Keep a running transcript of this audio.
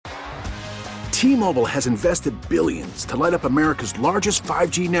T-Mobile has invested billions to light up America's largest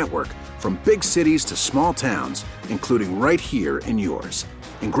 5G network, from big cities to small towns, including right here in yours.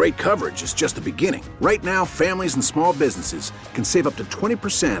 And great coverage is just the beginning. Right now, families and small businesses can save up to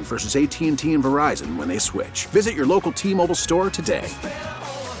 20% versus AT&T and Verizon when they switch. Visit your local T-Mobile store today.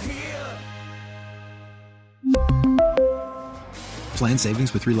 Plan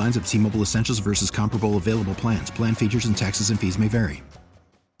savings with 3 lines of T-Mobile Essentials versus comparable available plans. Plan features and taxes and fees may vary.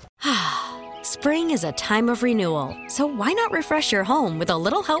 Spring is a time of renewal, so why not refresh your home with a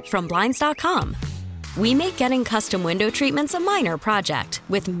little help from Blinds.com? We make getting custom window treatments a minor project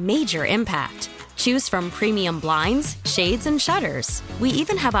with major impact. Choose from premium blinds, shades, and shutters. We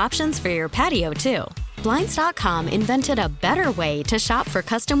even have options for your patio, too. Blinds.com invented a better way to shop for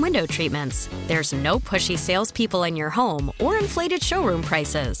custom window treatments. There's no pushy salespeople in your home or inflated showroom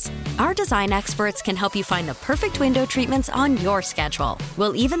prices. Our design experts can help you find the perfect window treatments on your schedule.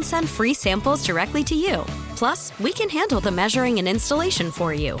 We'll even send free samples directly to you. Plus, we can handle the measuring and installation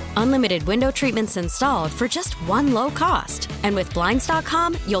for you. Unlimited window treatments installed for just one low cost. And with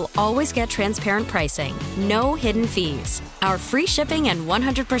Blinds.com, you'll always get transparent pricing. No hidden fees. Our free shipping and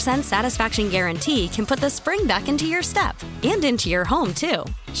 100% satisfaction guarantee can put the spring back into your step and into your home, too.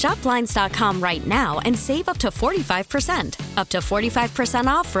 Shop Blinds.com right now and save up to 45%. Up to 45%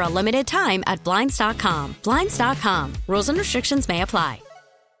 off for a limited time at Blinds.com. Blinds.com. Rules and restrictions may apply.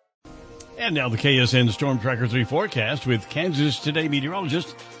 And now the KSN Storm Tracker 3 forecast with Kansas Today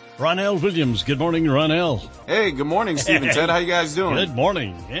meteorologist Ronelle Williams. Good morning, Ronelle. Hey, good morning, Steve and Ted. How you guys doing? Good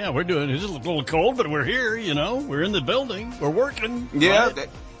morning. Yeah, we're doing it. It's a little cold, but we're here, you know. We're in the building. We're working. Yeah, right?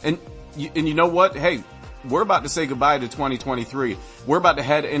 and you know what? Hey, we're about to say goodbye to 2023. We're about to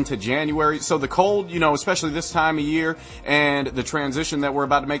head into January. So the cold, you know, especially this time of year, and the transition that we're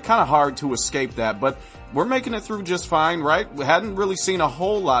about to make, kind of hard to escape that. But we're making it through just fine, right? We hadn't really seen a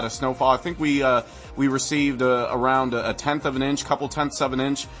whole lot of snowfall. I think we received around a tenth of an inch, couple tenths of an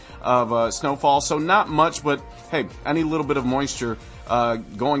inch of snowfall. So not much, but hey, any little bit of moisture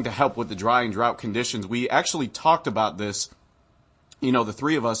going to help with the dry and drought conditions. We actually talked about this, you know, the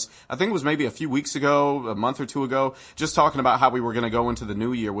three of us, I think it was maybe a few weeks ago, a month or two ago, just talking about how we were going to go into the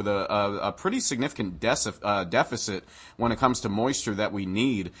new year with a pretty significant deficit when it comes to moisture that we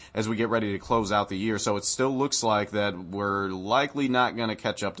need as we get ready to close out the year. So it still looks like that we're likely not going to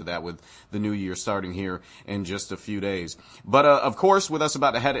catch up to that with the new year starting here in just a few days. But of course, with us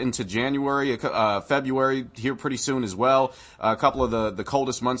about to head into January, February here pretty soon as well, a couple of the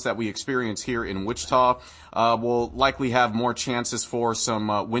coldest months that we experience here in Wichita, we'll likely have more chances for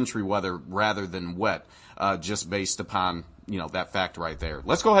some wintry weather rather than wet, just based upon, you know, that fact right there.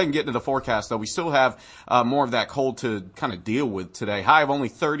 Let's go ahead and get into the forecast, though. We still have more of that cold to kind of deal with today. High of only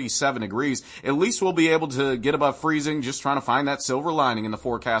 37 degrees. At least we'll be able to get above freezing, just trying to find that silver lining in the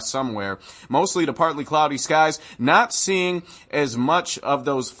forecast somewhere. Mostly to partly cloudy skies. Not seeing as much of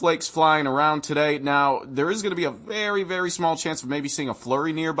those flakes flying around today. Now, there is going to be a very, very small chance of maybe seeing a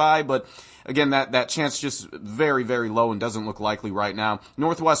flurry nearby, but again, that chance just very, very low and doesn't look likely right now.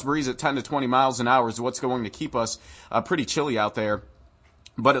 Northwest breeze at 10 to 20 miles an hour is what's going to keep us pretty chilly out there.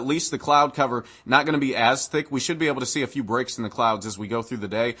 But at least the cloud cover not going to be as thick. We should be able to see a few breaks in the clouds as we go through the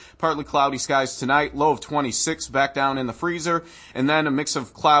day. Partly cloudy skies tonight, low of 26, back down in the freezer, and then a mix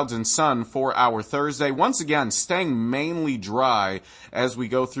of clouds and sun for our Thursday. Once again, staying mainly dry as we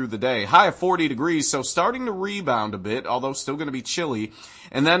go through the day. High of 40 degrees, so starting to rebound a bit, although still going to be chilly.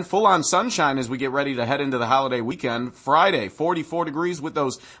 And then full-on sunshine as we get ready to head into the holiday weekend. Friday, 44 degrees with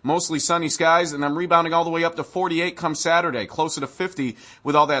those mostly sunny skies, and then rebounding all the way up to 48 come Saturday, closer to 50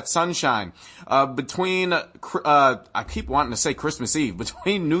 with all that sunshine. Between, I keep wanting to say Christmas Eve,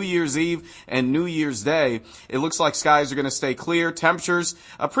 between New Year's Eve and New Year's Day, it looks like skies are going to stay clear. Temperatures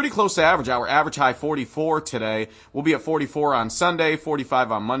pretty close to average. Our average high 44 today. We'll be at 44 on Sunday,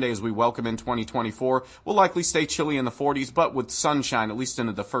 45 on Monday as we welcome in 2024. We'll likely stay chilly in the 40s, but with sunshine, at least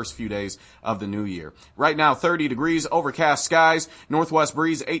into the first few days of the new year. Right now, 30 degrees, overcast skies, northwest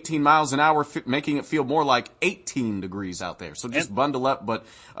breeze, 18 miles an hour, making it feel more like 18 degrees out there. So just bundle up, but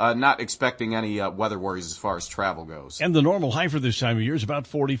not expecting any weather worries as far as travel goes. And the normal high for this time of year is about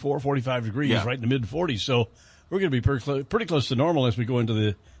 44, 45 degrees, right in the mid-40s. So we're going to be pretty close to normal as we go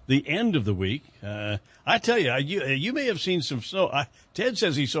into the end of the week. I tell you, you may have seen some snow. Ted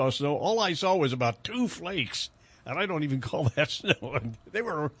says he saw snow. All I saw was about 2 flakes. And I don't even call that snow. They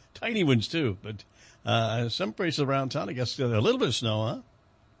were tiny ones, too. But some places around town, I guess, a little bit of snow, huh?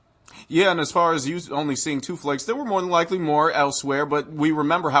 Yeah, and as far as you only seeing 2 flakes, there were more than likely more elsewhere, but we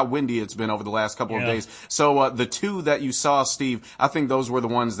remember how windy it's been over the last couple of days. So the 2 that you saw, Steve, I think those were the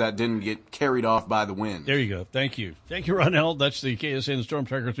ones that didn't get carried off by the wind. There you go. Thank you. Thank you, Ronelle. That's the KSN Storm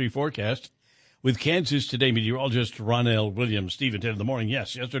Tracker 3 forecast. with Kansas today. Meteorologist Ronelle Williams, Steve at 10 in the morning.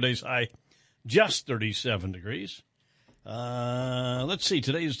 Yes, yesterday's high, just 37 degrees. Let's see.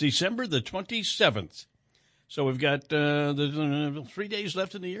 Today is December the 27th. So we've got 3 days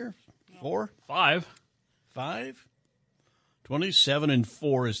left in the year. 4? 5. 5? 27 and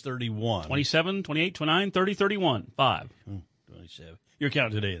 4 is 31. 27, 28, 29, 30, 31. 5. 27. You're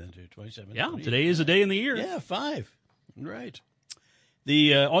counting today then, too. 27. Yeah, today is a day in the year. Yeah, 5. Right.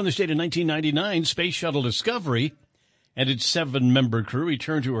 On this date in 1999, Space Shuttle Discovery and its 7-member crew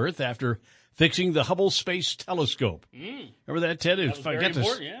returned to Earth after fixing the Hubble Space Telescope. Remember that, Ted? That was very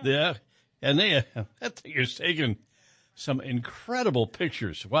important, yeah. And that thing is taking some incredible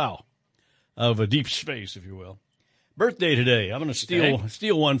pictures, wow, of a deep space, if you will. Birthday today. I'm going to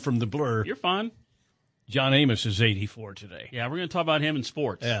steal one from the Blur. You're fine. John Amos is 84 today. Yeah, we're going to talk about him in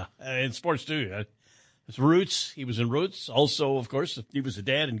sports. Yeah, in sports, too. It's Roots. He was in Roots. Also, of course, he was a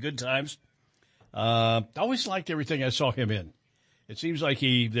dad in Good Times. I always liked everything I saw him in. It seems like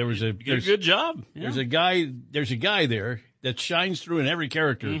there's a good job. Yeah. There's a guy there that shines through in every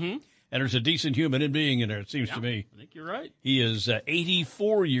character, and there's a decent human being in there, it seems to me. I think you're right. He is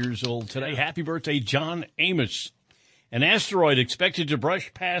 84 years old today. Yeah. Happy birthday, John Amos. An asteroid expected to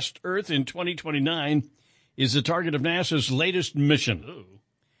brush past Earth in 2029 is the target of NASA's latest mission. Ooh.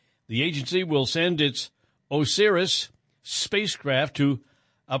 The agency will send its OSIRIS spacecraft to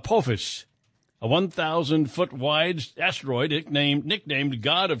Apophis, a 1,000-foot wide asteroid nicknamed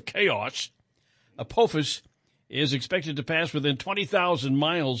God of Chaos. Apophis is expected to pass within 20,000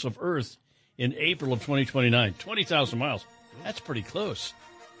 miles of Earth in April of 2029. 20,000 miles. That's pretty close.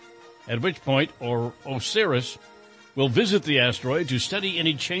 At which point, OSIRIS will visit the asteroid to study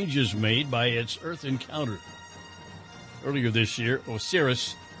any changes made by its Earth encounter. Earlier this year,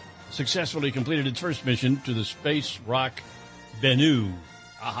 OSIRIS successfully completed its first mission to the space rock Bennu.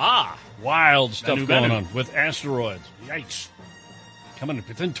 Aha! Wild stuff Bennu. going on with asteroids. Yikes. Coming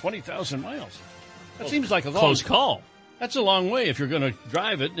within 20,000 miles. That seems like a close call. That's a long way if you're going to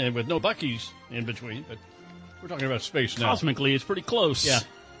drive it and with no Buc-ee's in between. But we're talking about space now. Cosmically, it's pretty close. Yeah,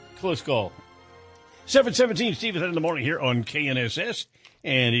 close call. 7:17, Steve at 10 in the morning here on KNSS.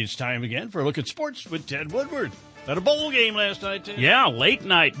 And it's time again for a look at sports with Ted Woodward. Had a bowl game last night, Ted. Yeah, late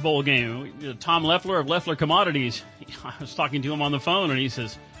night bowl game. Tom Leffler of Leffler Commodities. I was talking to him on the phone, and he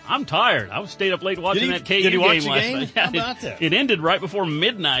says, I'm tired. I stayed up late watching that KU game last night. How about that? It ended right before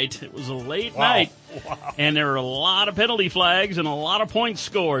midnight. It was a late night. Wow. And there were a lot of penalty flags and a lot of points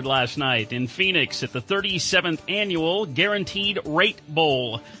scored last night in Phoenix at the 37th annual Guaranteed Rate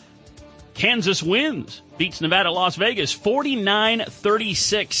Bowl. Kansas wins, beats Nevada, Las Vegas.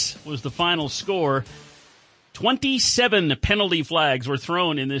 49-36 was the final score. 27 penalty flags were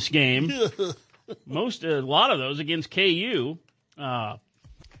thrown in this game. A lot of those against KU.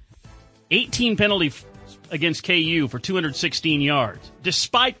 18 penalties against KU for 216 yards.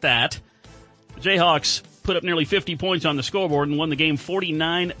 Despite that, the Jayhawks put up nearly 50 points on the scoreboard and won the game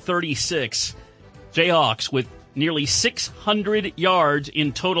 49-36. Jayhawks with nearly 600 yards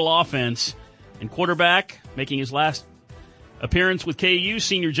in total offense. And quarterback, making his last appearance with KU,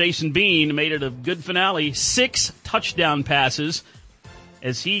 senior Jason Bean, made it a good finale. 6 touchdown passes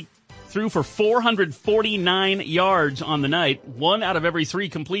as he threw for 449 yards on the night. 1 out of every 3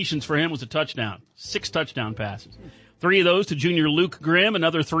 completions for him was a touchdown. 6 touchdown passes. 3 of those to junior Luke Grimm,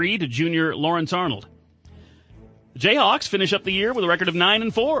 another 3 to junior Lawrence Arnold. The Jayhawks finish up the year with a record of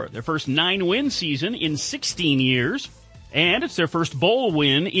 9-4, their first 9-win season in 16 years, and it's their first bowl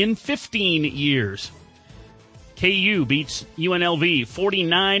win in 15 years. KU beats UNLV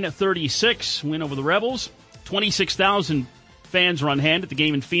 49-36, win over the Rebels. 26,000 fans were on hand at the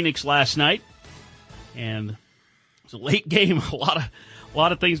game in Phoenix last night, and it's a late game. A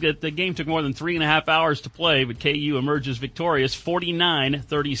lot of things. The game took more than 3.5 hours to play, but KU emerges victorious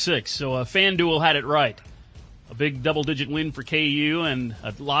 49-36. So FanDuel had it right. A big double-digit win for KU and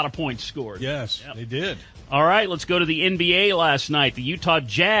a lot of points scored. Yes, They did. All right, let's go to the NBA last night. The Utah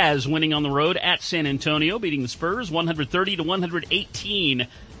Jazz winning on the road at San Antonio, beating the Spurs 130-118.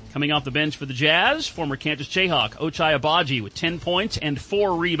 Coming off the bench for the Jazz, former Kansas Jayhawk Ochai Agbaji with 10 points and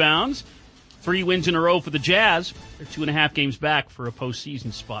 4 rebounds. 3 wins in a row for the Jazz. They're 2.5 games back for a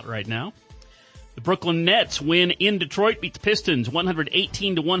postseason spot right now. The Brooklyn Nets win in Detroit, beat the Pistons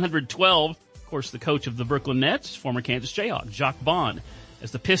 118-112. Of course, the coach of the Brooklyn Nets, former Kansas Jayhawk, Jacques Bond,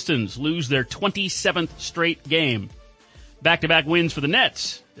 as the Pistons lose their 27th straight game. Back-to-back wins for the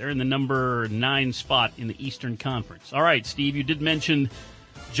Nets. They're in the number 9 spot in the Eastern Conference. All right, Steve, you did mention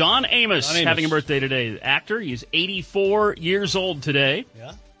John Amos having a birthday today. The actor, he's 84 years old today.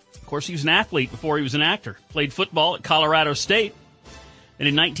 Yeah. Of course, he was an athlete before he was an actor. Played football at Colorado State. And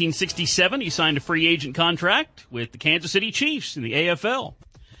in 1967, he signed a free agent contract with the Kansas City Chiefs in the AFL.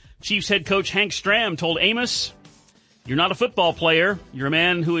 Chiefs head coach Hank Stram told Amos, "You're not a football player. You're a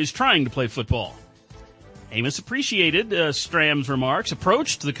man who is trying to play football." Amos appreciated Stram's remarks,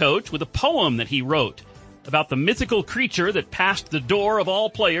 approached the coach with a poem that he wrote about the mythical creature that passed the door of all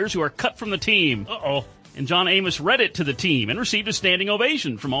players who are cut from the team. Uh-oh. And John Amos read it to the team and received a standing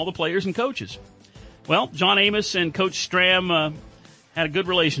ovation from all the players and coaches. Well, John Amos and Coach Stram had a good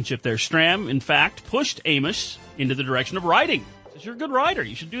relationship there. Stram, in fact, pushed Amos into the direction of writing. He says, "You're a good writer.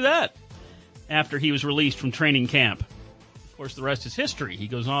 You should do that." After he was released from training camp. Of course, the rest is history. He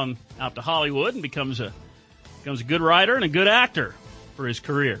goes on out to Hollywood and becomes a good writer and a good actor for his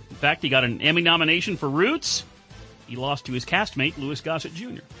career. In fact, he got an Emmy nomination for Roots. He lost to his castmate, Louis Gossett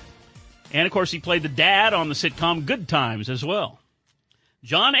Jr. And, of course, he played the dad on the sitcom Good Times as well.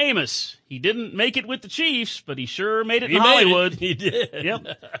 John Amos, he didn't make it with the Chiefs, but he sure made it in Hollywood. He did.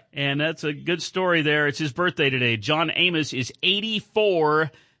 Yep. And that's a good story there. It's his birthday today. John Amos is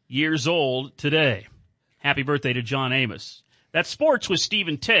 84 years old today. Happy birthday to John Amos. That's Sports with Steve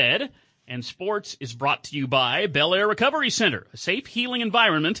and Ted. And Sports is brought to you by Bel Air Recovery Center, a safe, healing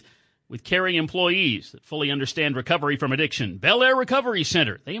environment with caring employees that fully understand recovery from addiction. Bel Air Recovery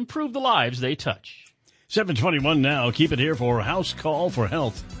Center. They improve the lives they touch. 7:21 now. Keep it here for House Call for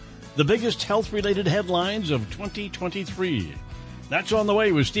Health. The biggest health-related headlines of 2023. That's on the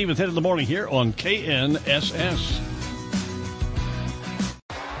way with Steve and Ted in the morning here on KNSS.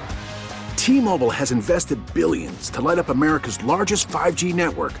 T-Mobile has invested billions to light up America's largest 5G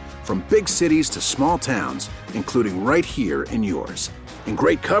network, from big cities to small towns, including right here in yours. And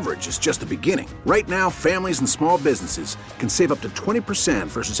great coverage is just the beginning. Right now, families and small businesses can save up to 20%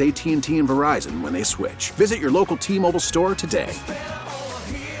 versus AT&T and Verizon when they switch. Visit your local T-Mobile store today.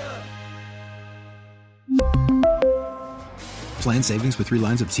 Plan savings with 3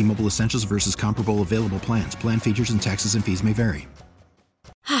 lines of T-Mobile Essentials versus comparable available plans. Plan features and taxes and fees may vary.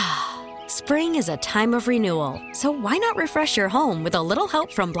 Spring is a time of renewal, so why not refresh your home with a little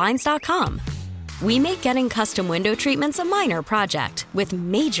help from Blinds.com? We make getting custom window treatments a minor project with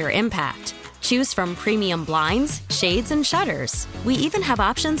major impact. Choose from premium blinds, shades, and shutters. We even have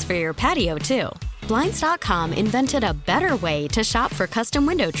options for your patio, too. Blinds.com invented a better way to shop for custom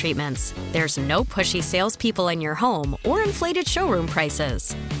window treatments. There's no pushy salespeople in your home or inflated showroom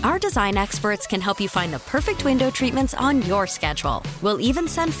prices. Our design experts can help you find the perfect window treatments on your schedule. We'll even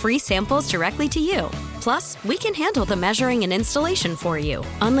send free samples directly to you. Plus, we can handle the measuring and installation for you.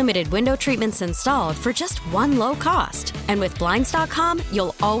 Unlimited window treatments installed for just one low cost. And with Blinds.com,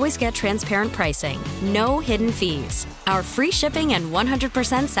 you'll always get transparent pricing. No hidden fees. Our free shipping and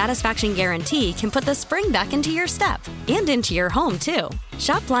 100% satisfaction guarantee can put the spring back into your step and into your home, too.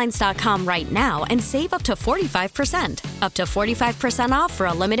 Shop Blinds.com right now and save up to 45%. Up to 45% off for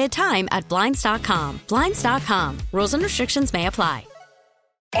a limited time at Blinds.com. Blinds.com. Rules and restrictions may apply.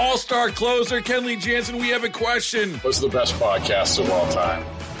 All-star closer Kenley Jansen, we have a question. What's the best podcast of all time?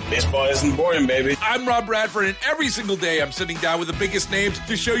 Baseball isn't boring, baby. I'm Rob Bradford, and every single day I'm sitting down with the biggest names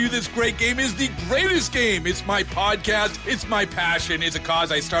to show you this great game is the greatest game. It's my podcast. It's my passion. It's a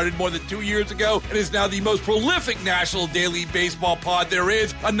cause I started more than 2 years ago and is now the most prolific national daily baseball pod there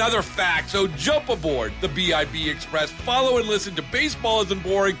is. Another fact, so jump aboard the BIB Express. Follow and listen to Baseball Isn't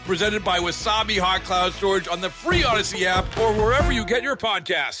Boring, presented by Wasabi Hot Cloud Storage on the free Odyssey app or wherever you get your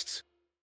podcasts.